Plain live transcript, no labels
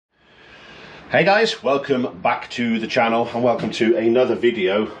Hey guys, welcome back to the channel and welcome to another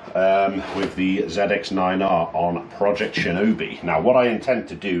video with the ZX9R on Project Shinobi. Now what I intend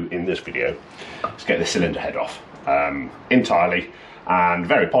to do in this video is get the cylinder head off entirely and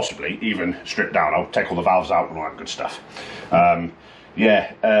very possibly even strip down. I'll take all the valves out and all that good stuff.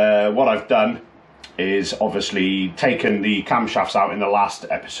 What I've done is obviously taken the camshafts out in the last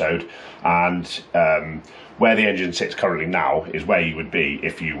episode, and where the engine sits currently now is where you would be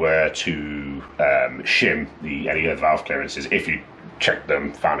if you were to shim any of the valve clearances. If you checked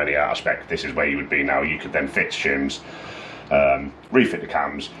them, found any out of spec, this is where you would be now. You could then fit shims, refit the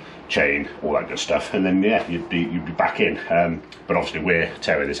cams, chain, all that good stuff, and then yeah, you'd be back in. But obviously we're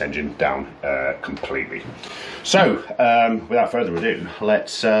tearing this engine down completely. So without further ado,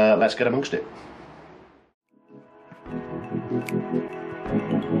 let's get amongst it.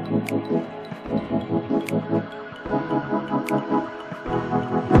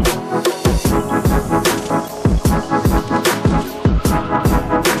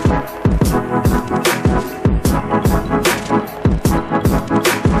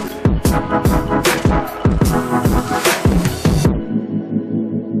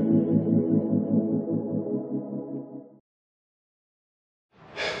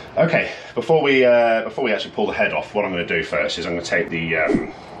 Okay, before we actually pull the head off, what I'm going to do first is I'm going to take the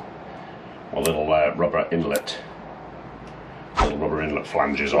little rubber inlet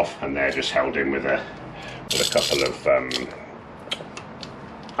flanges off, and they're just held in with a couple of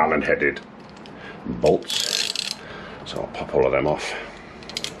Allen-headed bolts. So I'll pop all of them off.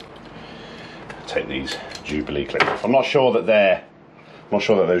 Take these Jubilee clips off. I'm not sure that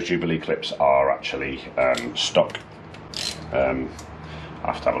those Jubilee clips are actually stock. I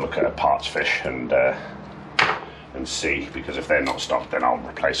have to have a look at a parts fish and see, because if they're not stock, then I'll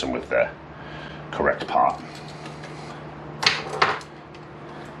replace them with the correct part.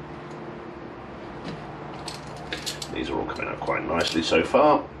 These are all coming out quite nicely so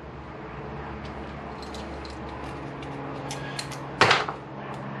far.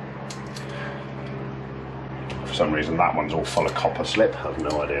 For some reason that one's all full of copper slip, I have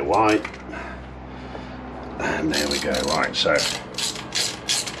no idea why. And there we go. Right, so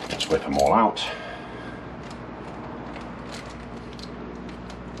let's whip them all out.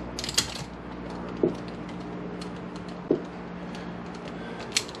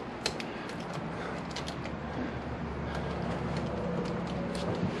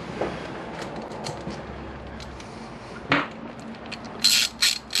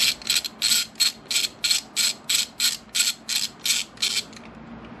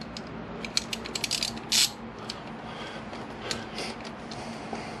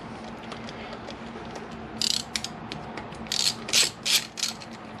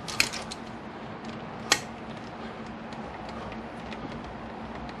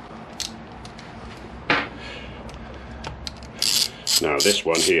 Now this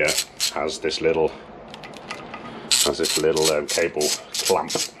one here has this little cable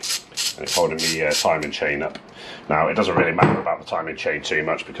clamp, and it's holding the timing chain up. Now it doesn't really matter about the timing chain too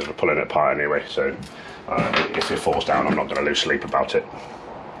much because we're pulling it apart anyway, so if it falls down I'm not going to lose sleep about it.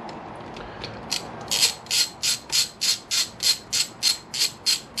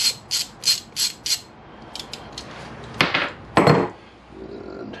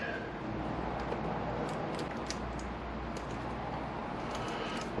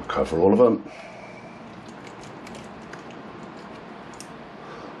 Cover all of them.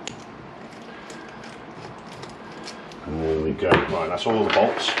 And there we go. Right, that's all the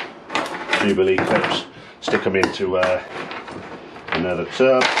bolts. Jubilee clips. Stick them into another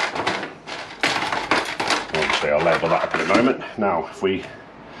tub. Obviously I'll label that up in a moment. Now if we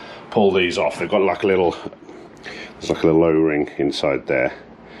pull these off, they've got like a little O-ring inside there,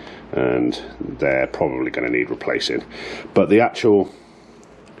 and they're probably going to need replacing. But the actual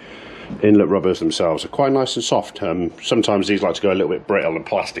inlet rubbers themselves are quite nice and soft. Sometimes these like to go a little bit brittle and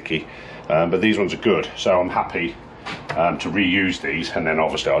plasticky, but these ones are good, so I'm happy to reuse these, and then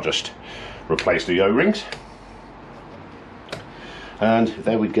obviously I'll just replace the O-rings. And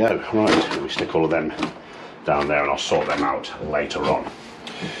there we go. Right, we stick all of them down there and I'll sort them out later on.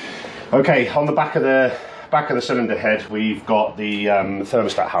 Okay, on the back of the cylinder head we've got the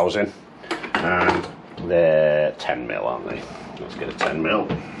thermostat housing, and they're 10mm, aren't they? Let's get a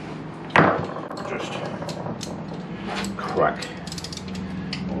 10mm. Just crack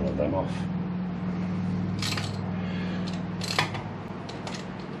all of them off.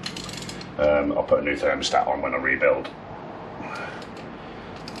 I'll put a new thermostat on when I rebuild.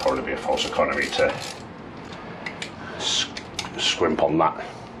 Probably be a false economy to scrimp on that,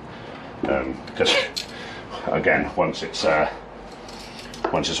 because again, once it's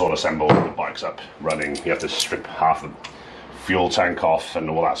once it's all assembled, the bike's up running. You have to strip half the fuel tank off and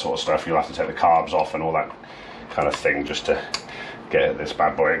all that sort of stuff. You'll have to take the carbs off and all that kind of thing just to get this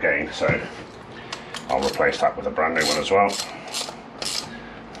bad boy again. So I'll replace that with a brand new one as well.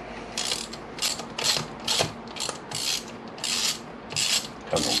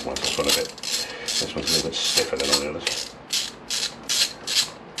 Come on, once this one a bit. This one's a little bit stiffer than all the others.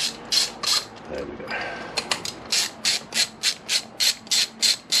 There we go.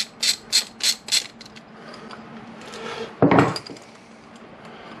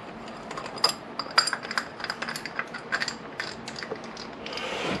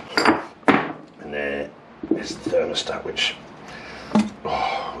 And there is the thermostat, which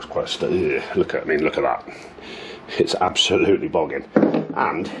was quite look at that. It's absolutely bogging,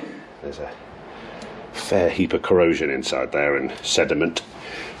 and there's a fair heap of corrosion inside there and sediment.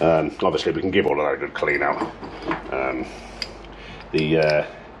 Obviously we can give all of that a good clean out. The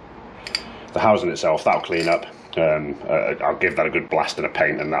housing itself, that'll clean up. I'll give that a good blast and a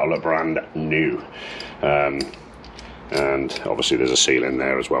paint and that'll look brand new. And obviously there's a seal in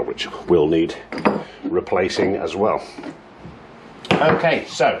there as well, which will need replacing as well. Okay,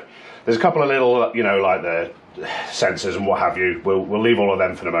 so there's a couple of little, you know, like the sensors and what have you. We'll leave all of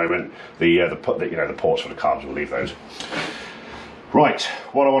them for the moment. The ports for the carbs, we'll leave those. Right,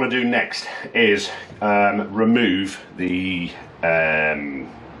 what I want to do next is remove the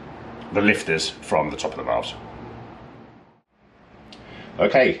lifters from the top of the valves.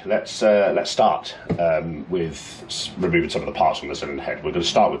 Okay, let's start with removing some of the parts from the cylinder head. We're going to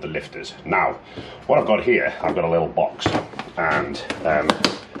start with the lifters. Now, what I've got here, I've got a little box, and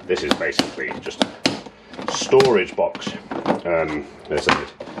this is basically just a storage box. There's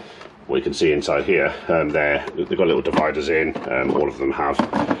what you can see inside here. They've got little dividers in. All of them have.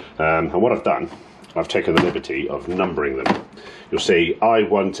 And what I've done, I've taken the liberty of numbering them. You'll see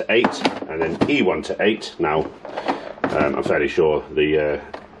I1 to 8, and then E1 to 8. Now, I'm fairly sure that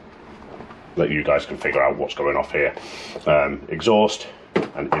you guys can figure out what's going off here. Exhaust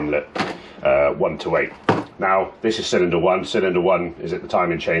and inlet 1 to 8. Now this is cylinder 1. Cylinder 1 is at the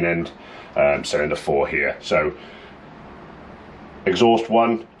timing chain end. Cylinder 4 here. So exhaust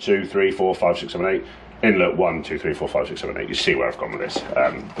 1, 2, 3, 4, 5, 6, 7, 8. Inlet 1, 2, 3, 4, 5, 6, 7, 8. You see where I've gone with this.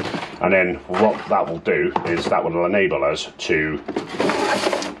 And then what that will do is that will enable us to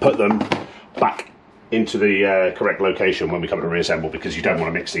put them back into the correct location when we come to reassemble, because you don't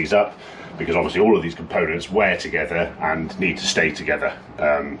want to mix these up, because obviously all of these components wear together and need to stay together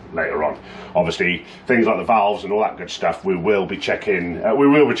later on. Obviously things like the valves and all that good stuff, we will be checking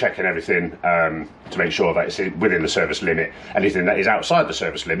everything to make sure that it's within the service limit. Anything that is outside the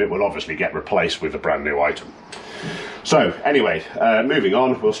service limit will obviously get replaced with a brand new item. So anyway, moving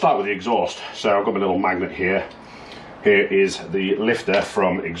on, we'll start with the exhaust. So I've got my little magnet here. Here is the lifter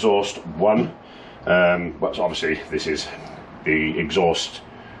from exhaust 1. Well, so obviously this is the exhaust,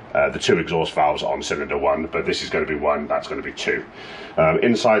 the 2 exhaust valves on cylinder 1, but this is going to be 1, that's going to be 2.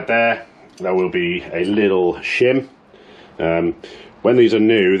 Inside there will be a little shim. When these are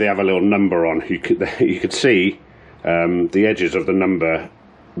new, they have a little number on. You could see the edges of the number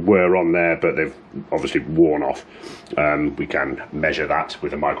were on there, but they've obviously worn off. We can measure that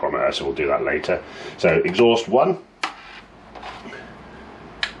with a micrometer, so we'll do that later. So exhaust 1.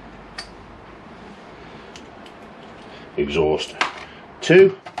 Exhaust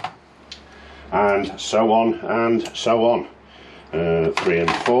 2, and so on and so on. 3 and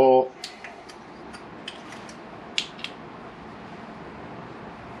 4.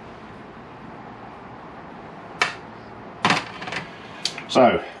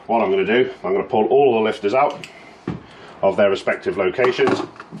 So what I'm going to do, I'm going to pull all the lifters out of their respective locations,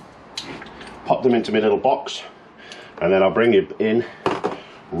 pop them into my little box, and then I'll bring it in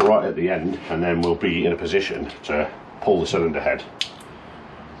right at the end, and then we'll be in a position to pull the cylinder head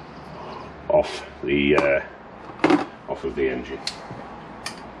off of the engine.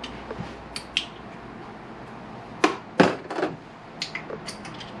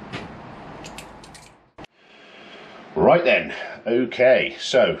 Right then, okay,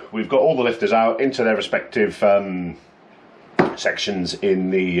 so we've got all the lifters out into their respective sections in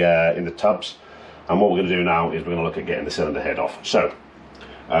the tubs, and what we're going to do now is we're going to look at getting the cylinder head off. So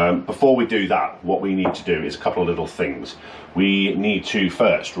before we do that, what we need to do is a couple of little things. We need to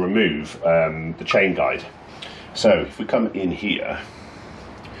first remove the chain guide. So if we come in here,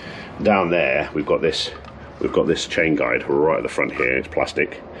 down there we've got this chain guide right at the front here. It's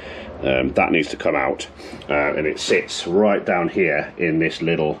plastic. That needs to come out, and it sits right down here in this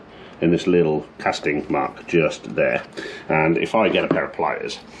little casting mark just there. And if I get a pair of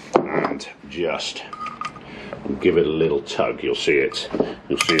pliers and just and give it a little tug, you'll see it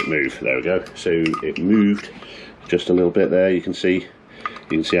move. There we go. So it moved just a little bit there. You can see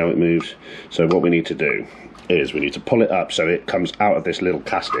how it moves. So what we need to do is we need to pull it up so it comes out of this little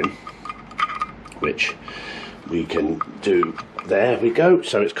casting, which we can do. There we go.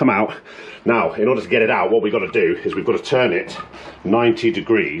 So it's come out. Now, in order to get it out, what we've got to do is we've got to turn it 90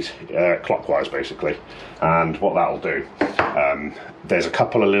 degrees clockwise, basically. And what that'll do, there's a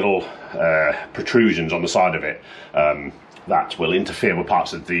couple of little protrusions on the side of it that will interfere with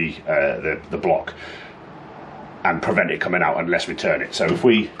parts of the block and prevent it coming out unless we turn it. So if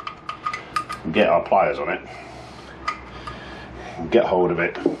we get our pliers on it, get hold of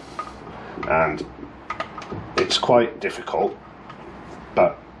it, and it's quite difficult,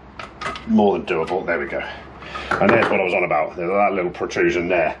 but more than doable. There we go. And there's what I was on about. There's that little protrusion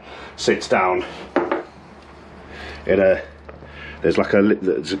there. Sits down in a. There's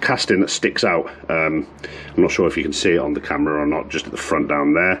a casting that sticks out. I'm not sure if you can see it on the camera or not, just at the front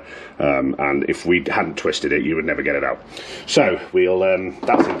down there. And if we hadn't twisted it, you would never get it out. So we'll.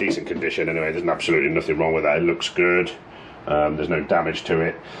 That's in decent condition anyway. There's absolutely nothing wrong with that. It looks good. There's no damage to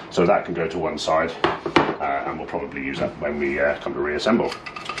it, so that can go to one side, and we'll probably use that when we come to reassemble.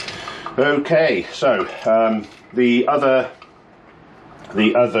 Okay, so the other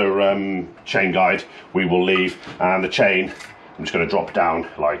chain guide we will leave, and the chain I'm just going to drop down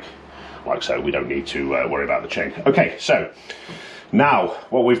like so. We don't need to worry about the chain. Okay, so now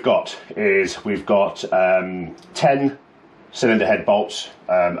what we've got is we've got 10 cylinder head bolts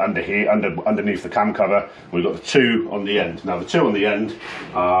under here, underneath the cam cover. We've got the 2 on the end. Now the 2 on the end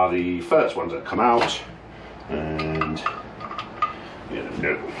are the first ones that come out, and yeah, there we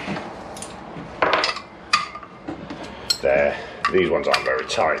go. There, these ones aren't very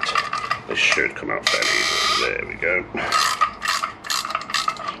tight. They should come out fairly easily. There we go.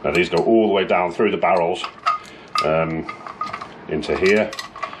 Now these go all the way down through the barrels into here,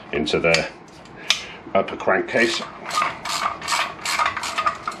 into the upper crankcase.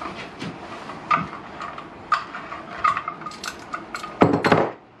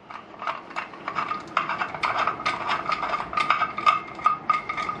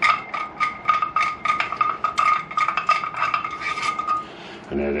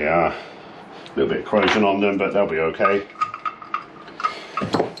 And there they are. A little bit of corrosion on them, but they'll be okay.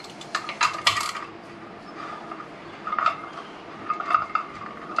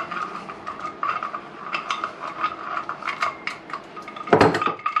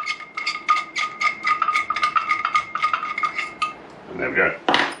 And there we go.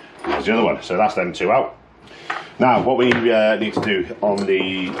 There's the other one. So that's them 2 out. Now, what we need to do on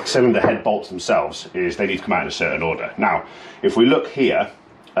the cylinder head bolts themselves is they need to come out in a certain order. Now, if we look here,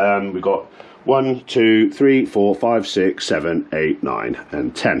 we've got 1, 2, 3, 4, 5, 6, 7, 8, 9,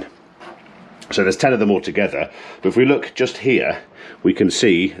 and 10. So there's 10 of them all together. But if we look just here, we can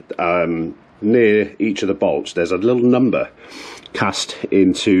see near each of the bolts, there's a little number cast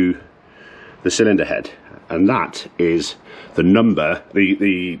into the cylinder head. And that is the number,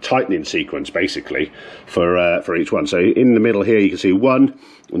 the tightening sequence, basically, for each one. So in the middle here, you can see 1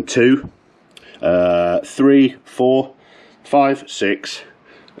 and 2, 3, 4, 5, 6,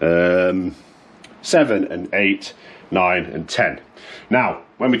 7 and 8, 9 and 10. Now,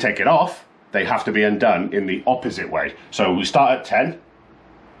 when we take it off, they have to be undone in the opposite way. So we start at 10,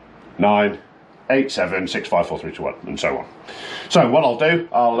 9, 8, 7, 6, 5, 4, 3, 2, 1, and so on. So what I'll do,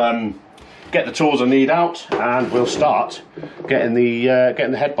 I'll get the tools I need out, and we'll start getting the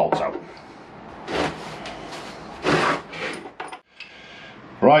head bolts out.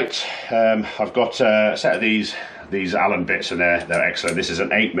 Right, I've got a set of these Allen bits, and they're excellent. This is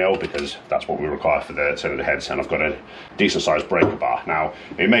an 8mm because that's what we require for the cylinder heads, and I've got a decent sized breaker bar. Now,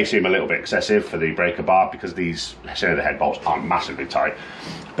 it may seem a little bit excessive for the breaker bar because these cylinder head bolts aren't massively tight,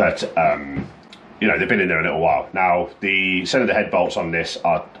 but you know, they've been in there a little while. Now, the cylinder head bolts on this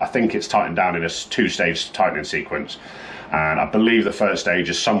are, I think it's tightened down in a 2-stage tightening sequence, and I believe the first stage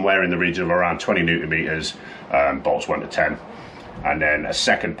is somewhere in the region of around 20 Newton meters, bolts 1 to 10, and then a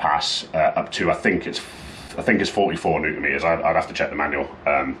second pass up to I think it's 44 Newton meters. I'd have to check the manual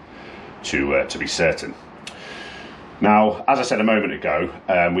to be certain. Now, as I said a moment ago,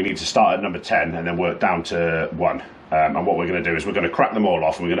 we need to start at number 10 and then work down to 1. And what we're going to do is we're going to crack them all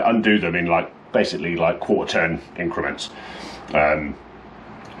off, and we're going to undo them in basically quarter turn increments.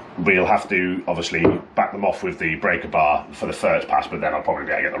 We'll have to obviously back them off with the breaker bar for the first pass, but then I'll probably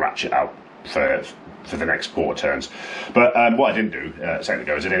be able to get the ratchet out for the next quarter turns. But what I didn't do a second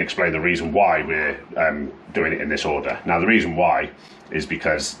ago is I didn't explain the reason why we're doing it in this order. Now, the reason why is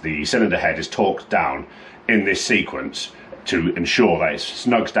because the cylinder head is torqued down in this sequence to ensure that it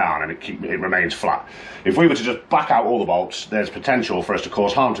snugs down and it remains flat. If we were to just back out all the bolts, there's potential for us to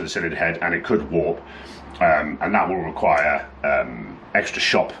cause harm to the cylinder head, and it could warp, and that will require extra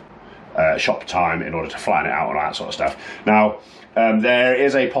shop time in order to flatten it out and all that sort of stuff. Now, there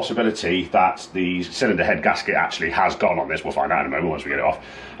is a possibility that the cylinder head gasket actually has gone on this. We'll find out in a moment once we get it off,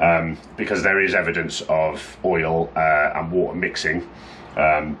 because there is evidence of oil and water mixing,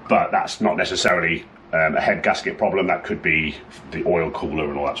 but that's not necessarily a head gasket problem. That could be the oil cooler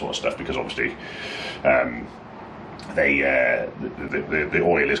and all that sort of stuff, because obviously the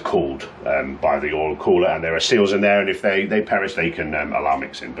oil is cooled by the oil cooler, and there are seals in there, and if they perish, they can allow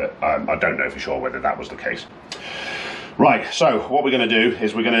mixing, but I don't know for sure whether that was the case. Right, so what we're going to do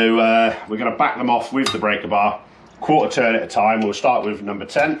is we're going to back them off with the breaker bar, quarter turn at a time. We'll start with number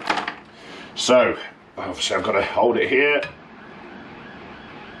 10. So obviously I've got to hold it here,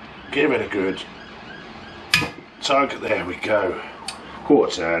 give it a good tug, there we go,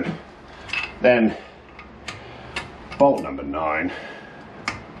 quarter turn, then bolt number 9,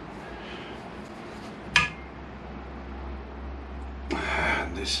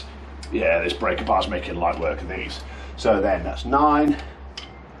 and this breaker bar's making light work of these. So then that's 9,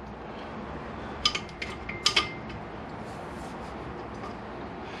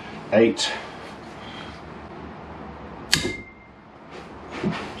 8,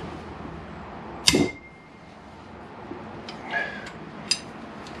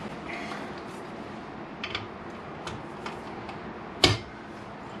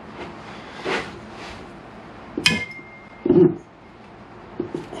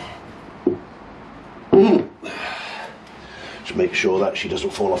 9. Just make sure that she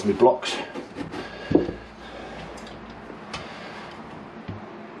doesn't fall off my blocks.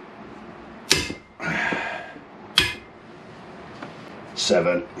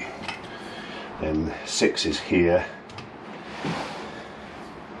 7, and 6 is here.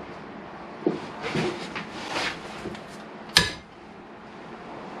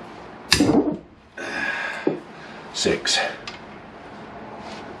 6,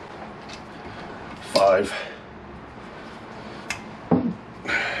 5,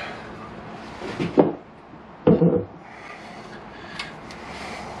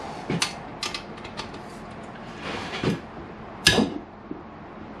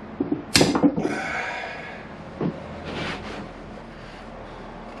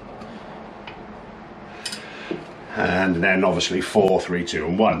 and then obviously 4, 3, 2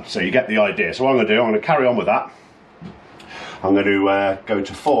 and 1. So you get the idea. So what I'm going to do, I'm going to carry on with that. I'm going to go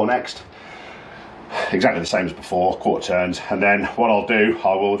to 4 next, exactly the same as before, quarter turns, and then what I'll do,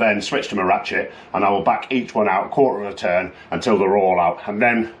 I will then switch to my ratchet and I will back each one out quarter of a turn until they're all out, and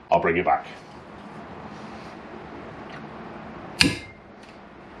then I'll bring it back.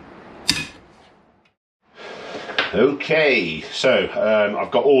 Okay, so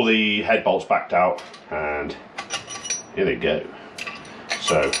I've got all the head bolts backed out, and here they go.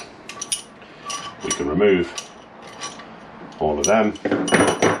 So we can remove all of them.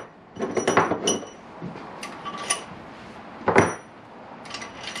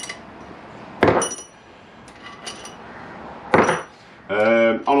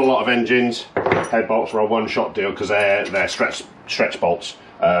 On a lot of engines, head bolts are a one-shot deal because they're stretch bolts.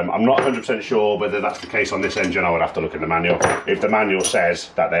 I'm not 100% sure whether that's the case on this engine. I would have to look in the manual. If the manual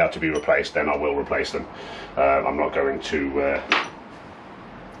says that they are to be replaced, then I will replace them. I'm not going to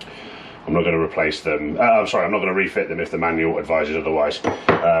replace them. I'm sorry, I'm not going to refit them if the manual advises otherwise.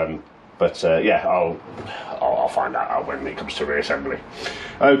 Yeah, I'll find that out when it comes to reassembly.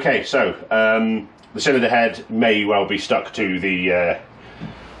 Okay, so the cylinder head may well be stuck to the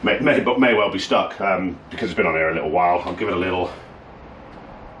may well be stuck because it's been on here a little while. I'll give it a little.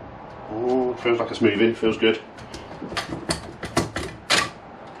 Oh, feels like it's moving. Feels good.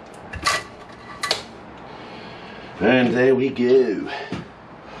 And there we go.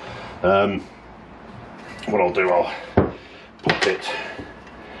 What I'll do, I'll pop it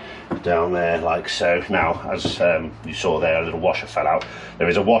down there like so. Now, as you saw there, a little washer fell out. There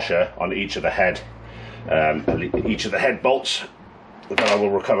is a washer on each of the head bolts, but I will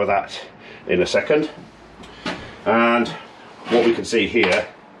recover that in a second. And what we can see here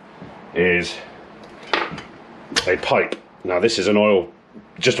is a pipe. Now this is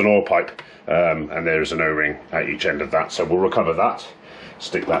just an oil pipe, and there is an O-ring at each end of that, so we'll recover that,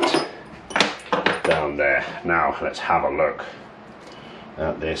 stick that down there. Now let's have a look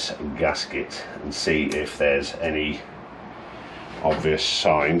at this gasket and see if there's any obvious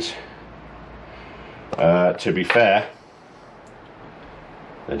signs. To be fair,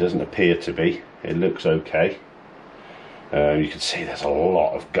 there doesn't appear to be. It looks okay. You can see there's a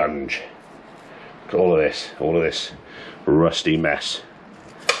lot of gunge Look at all of this rusty mess.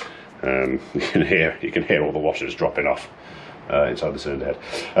 You can hear all the washers dropping off inside the cylinder head.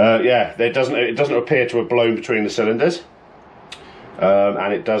 Yeah, it doesn't appear to have blown between the cylinders,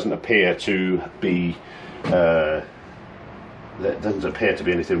 and it doesn't appear to be there doesn't appear to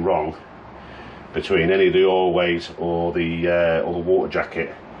be anything wrong between any of the oil weight or the water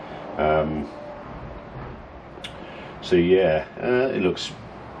jacket. So yeah, it looks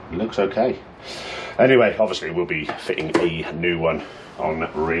okay. Anyway, obviously we'll be fitting a new one on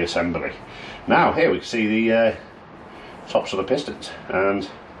reassembly. Now here we can see the tops of the pistons, and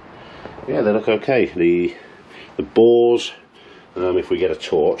yeah, they look okay. The bores, if we get a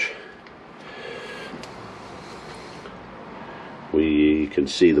torch, we can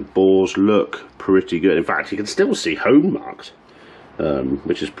see the bores look pretty good. In fact, you can still see hone marks,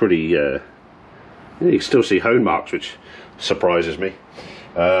 which is pretty. You can still see hone marks, which surprises me.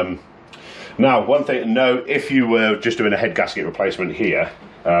 Now, one thing to know, if you were just doing a head gasket replacement here,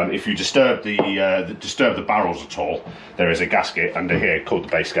 if you disturb the barrels at all, there is a gasket under here called the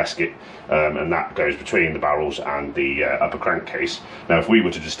base gasket, and that goes between the barrels and the upper crankcase. Now, if we were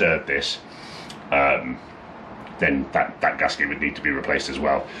to disturb this, then that gasket would need to be replaced as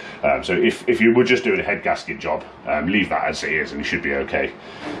well. So if you were just doing a head gasket job, leave that as it is and you should be okay.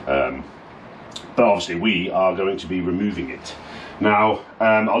 But obviously we are going to be removing it. Now,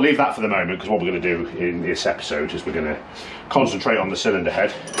 I'll leave that for the moment, because what we're going to do in this episode is we're going to concentrate on the cylinder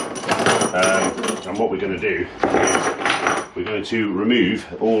head. And what we're going to do is we're going to remove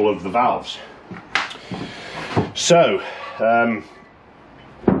all of the valves. So,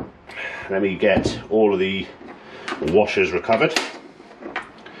 let me get all of the washers recovered,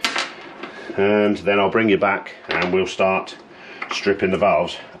 and then I'll bring you back and we'll start stripping the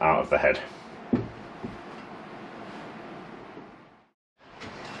valves out of the head.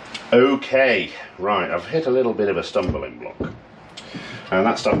 Okay, right, I've hit a little bit of a stumbling block, and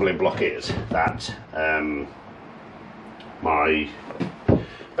that stumbling block is that my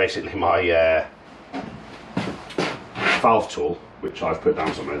valve tool, which I've put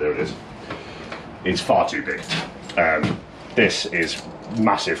down somewhere, there it is far too big. This is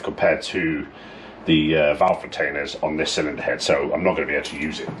massive compared to the valve retainers on this cylinder head, so I'm not going to be able to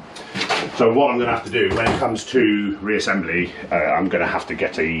use it. So what I'm going to have to do when it comes to reassembly, I'm going to have to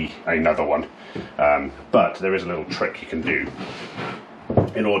get another one, but there is a little trick you can do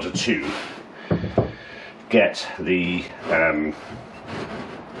in order to get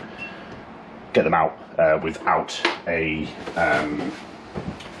them out without a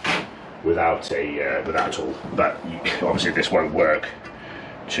tool. But obviously this won't work.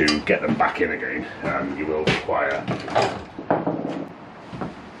 To get them back in again, you will require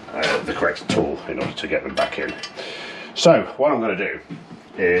the correct tool in order to get them back in. So what I'm going to do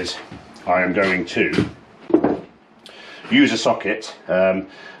is I am going to use a socket, and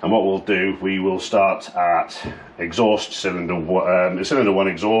what we'll do, we will start at exhaust cylinder one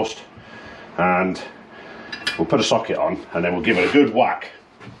exhaust, and we'll put a socket on, and then we'll give it a good whack,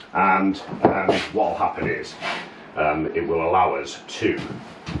 and what will happen is it will allow us to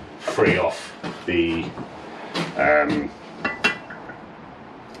free off the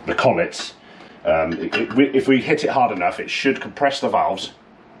collets. If we hit it hard enough, it should compress the valves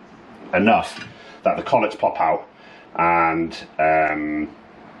enough that the collets pop out, and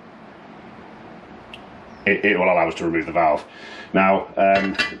it will allow us to remove the valve. Now,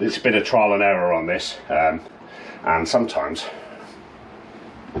 it's a bit of trial and error on this, and sometimes,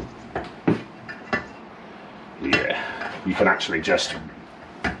 yeah, you can actually just,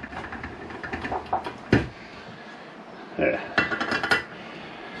 yeah.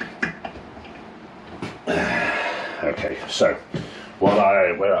 Okay, so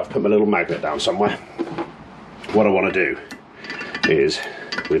where I've put my little magnet down somewhere, what I want to do is,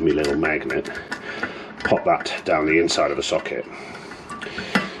 with my little magnet, pop that down the inside of the socket,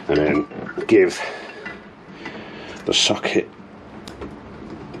 and then give the socket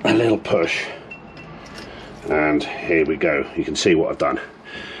a little push, and here we go. You can see what I've done.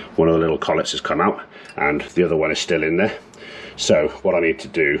 One of the little collets has come out and the other one is still in there. So what I need to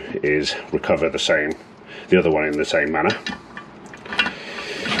do is recover the other one in the same manner.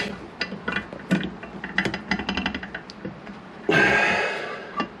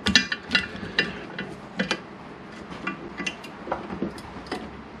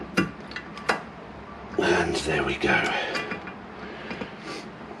 And there we go.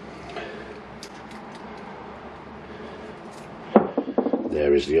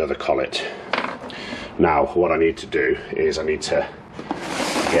 There is the other collet. Now what I need to do is I need to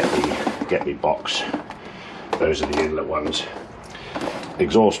get the box. Those are the inlet ones.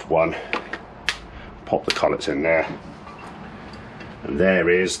 Exhaust one pop the collets in there. And there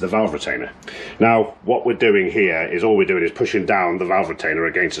is the valve retainer. Now, what we're doing here is all we're doing is pushing down the valve retainer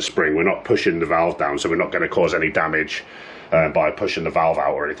against the spring. We're not pushing the valve down, so we're not going to cause any damage by pushing the valve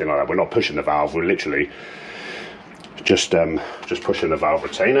out or anything like that. We're not pushing the valve, we're literally just pushing the valve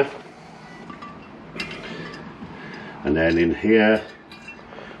retainer. And then in here,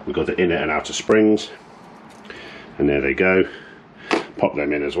 we've got the inner and outer springs. And there they go. Pop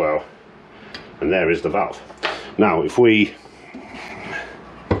them in as well. And there is the valve. Now, if we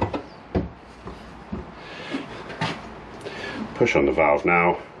push on the valve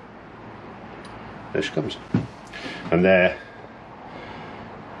now, there she comes. And there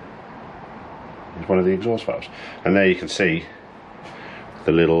is one of the exhaust valves. And there you can see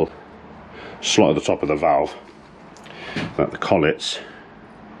the little slot at the top of the valve that the collets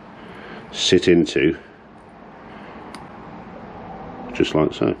sit into, just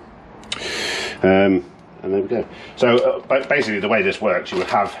like so. And there we go. So basically the way this works, you would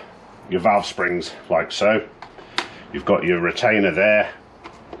have your valve springs like so. You've got your retainer there,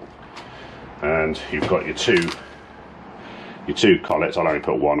 and you've got your two collets. I'll only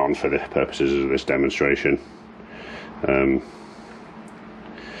put one on for the purposes of this demonstration. And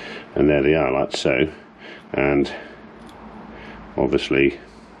there they are, like so. And obviously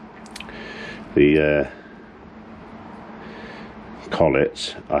the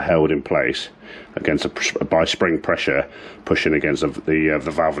collets are held in place against by spring pressure pushing against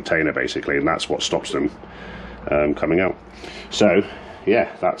the valve retainer, basically, and that's what stops them coming out. So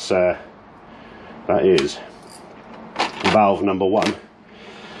yeah, that is valve number 1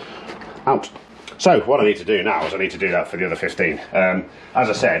 out. So what I need to do now is I need to do that for the other 15. As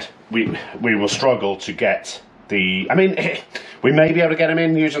I said, we will struggle to get the, I mean, we may be able to get them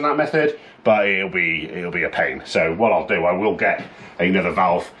in using that method, but it'll be a pain. So what I'll do, I will get another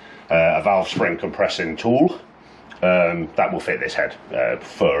valve, a valve spring compressing tool that will fit this head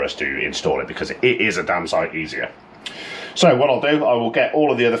for us to install it, because it is a damn sight easier. So what I'll do, I will get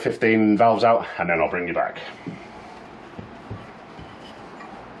all of the other 15 valves out and then I'll bring you back.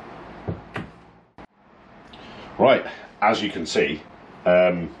 Right, as you can see,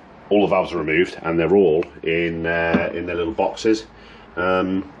 all the valves are removed and they're all in their little boxes,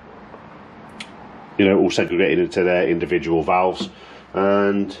 you know, all segregated into their individual valves.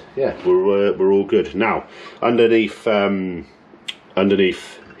 And yeah, we're all good. Now, underneath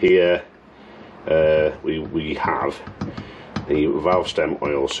here, we have the valve stem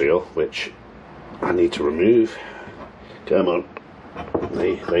oil seal, which I need to remove. Come on,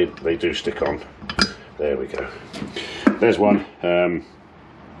 they do stick on. There we go. There's one.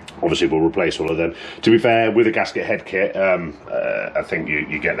 Obviously we'll replace all of them. To be fair, with a gasket head kit, I think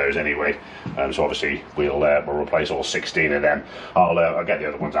you get those anyway. So obviously we'll replace all 16 of them. I'll get the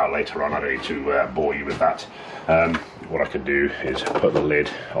other ones out later on. I don't need to bore you with that. What I can do is put the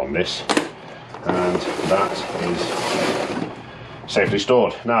lid on this, and that is safely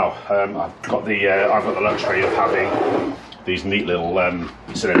stored. Now I've got the luxury of having these neat little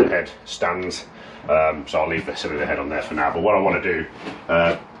cylinder head stands. So I'll leave the cylinder head on there for now. But what I want to do,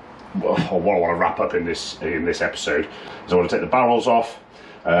 or what I want to wrap up in this episode, is I want to take the barrels off,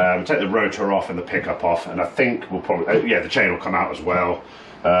 take the rotor off and the pickup off, and I think we'll probably yeah, the chain will come out as well,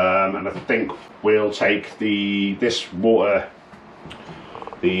 and I think we'll take this water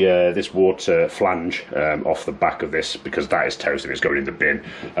flange off the back of this, because that is toast and it's going in the bin.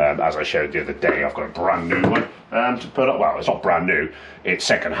 As I showed the other day, I've got a brand new one to put up. Well, it's not brand new, it's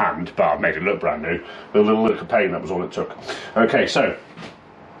second hand, but I've made it look brand new. With a little lick of paint, that was all it took. Okay, so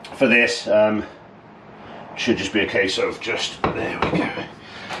for this, should just be a case of just, there we go.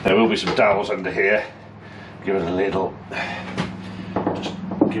 There will be some dowels under here. Give it a little, just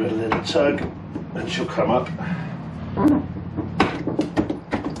give it a little tug and she'll come up. And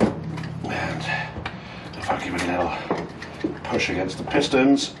if I give it a little push against the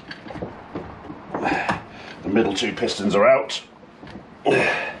pistons, the middle two pistons are out.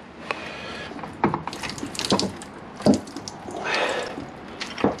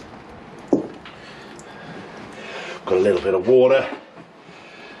 Got a little bit of water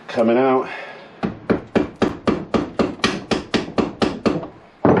coming out.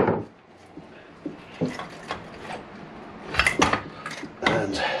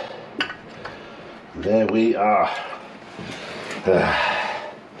 And there we are.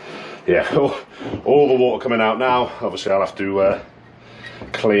 Yeah, all the water coming out now. Obviously I'll have to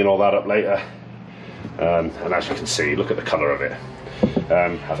clean all that up later. And as you can see, look at the colour of it.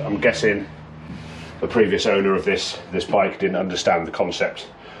 I'm guessing the previous owner of this bike didn't understand the concept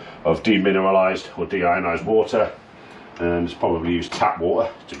of demineralised or deionized water, and it's probably used tap water,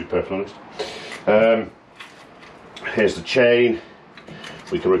 to be perfectly honest. Here's the chain.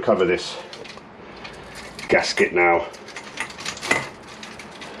 We can recover this gasket now.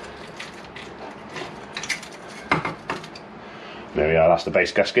 There we are, that's the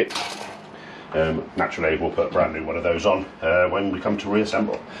base gasket. Naturally we'll put a brand new one of those on when we come to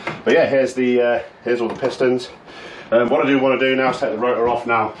reassemble. But yeah, here's all the pistons. What I do want to do now is take the rotor off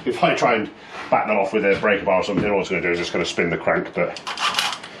now. If I try and back that off with a breaker bar or something, all it's going to do is just going to spin the crank, but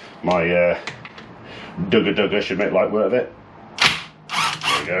my dugger should make light work of it.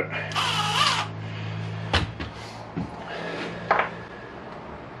 There we go.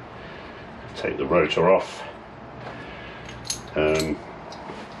 Take the rotor off.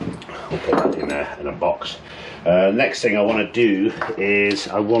 I'll put that in a box. Next thing I want to do is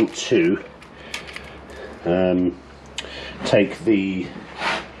I want to take the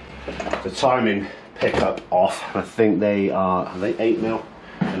timing pickup off. I think are they 8mm?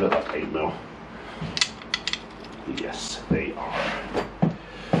 They look like 8mm. Yes, they are.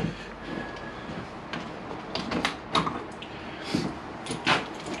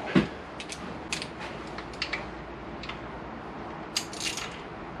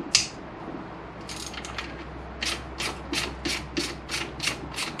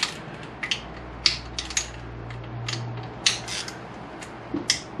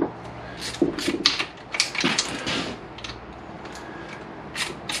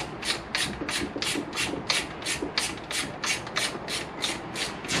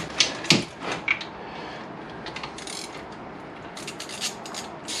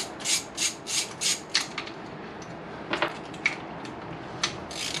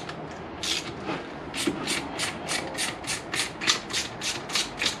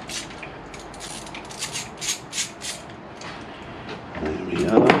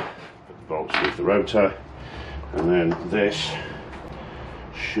 Bolts with the rotor, and then this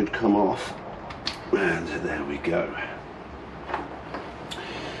should come off, and there we go.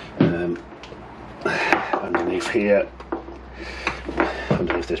 Underneath here,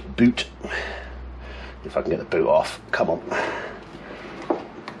 underneath this boot, if I can get the boot off, come on.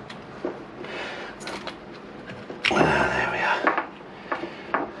 There we are.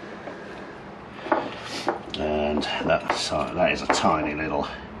 And that is a tiny little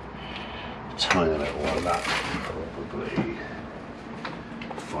one. That probably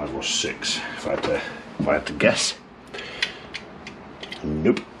 5 or 6 if I had to guess.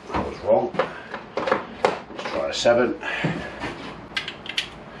 Nope, I was wrong. Let's try a 7.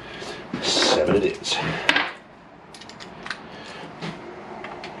 7 it is.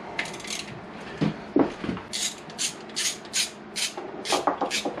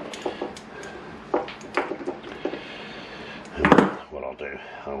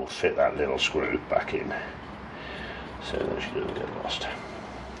 I will fit that little screw back in so that she doesn't get lost.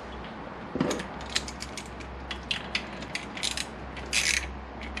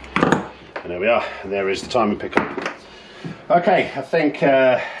 And there we are, and there is the timing pickup. Okay, I think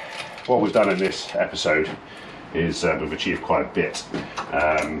what we've done in this episode is we've achieved quite a bit.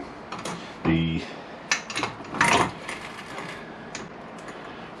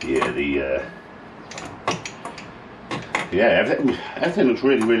 Everything looks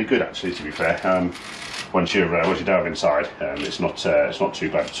really good actually, to be fair. Once you dive inside, it's not too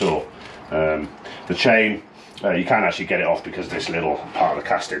bad at all. The chain, you can actually get it off because this little part of the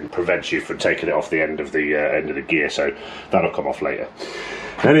casting prevents you from taking it off the end of the gear, so that'll come off later.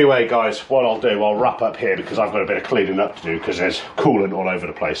 Anyway guys, what I'll do, I'll wrap up here because I've got a bit of cleaning up to do because there's coolant all over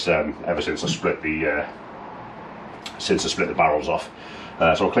the place ever since I split the barrels off.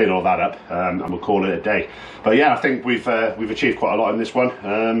 So I'll clean all that up and we'll call it a day. But yeah, I think we've achieved quite a lot in this one.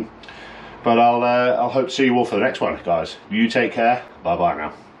 But I'll hope to see you all for the next one, guys. You take care. Bye bye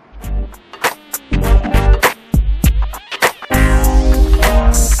now.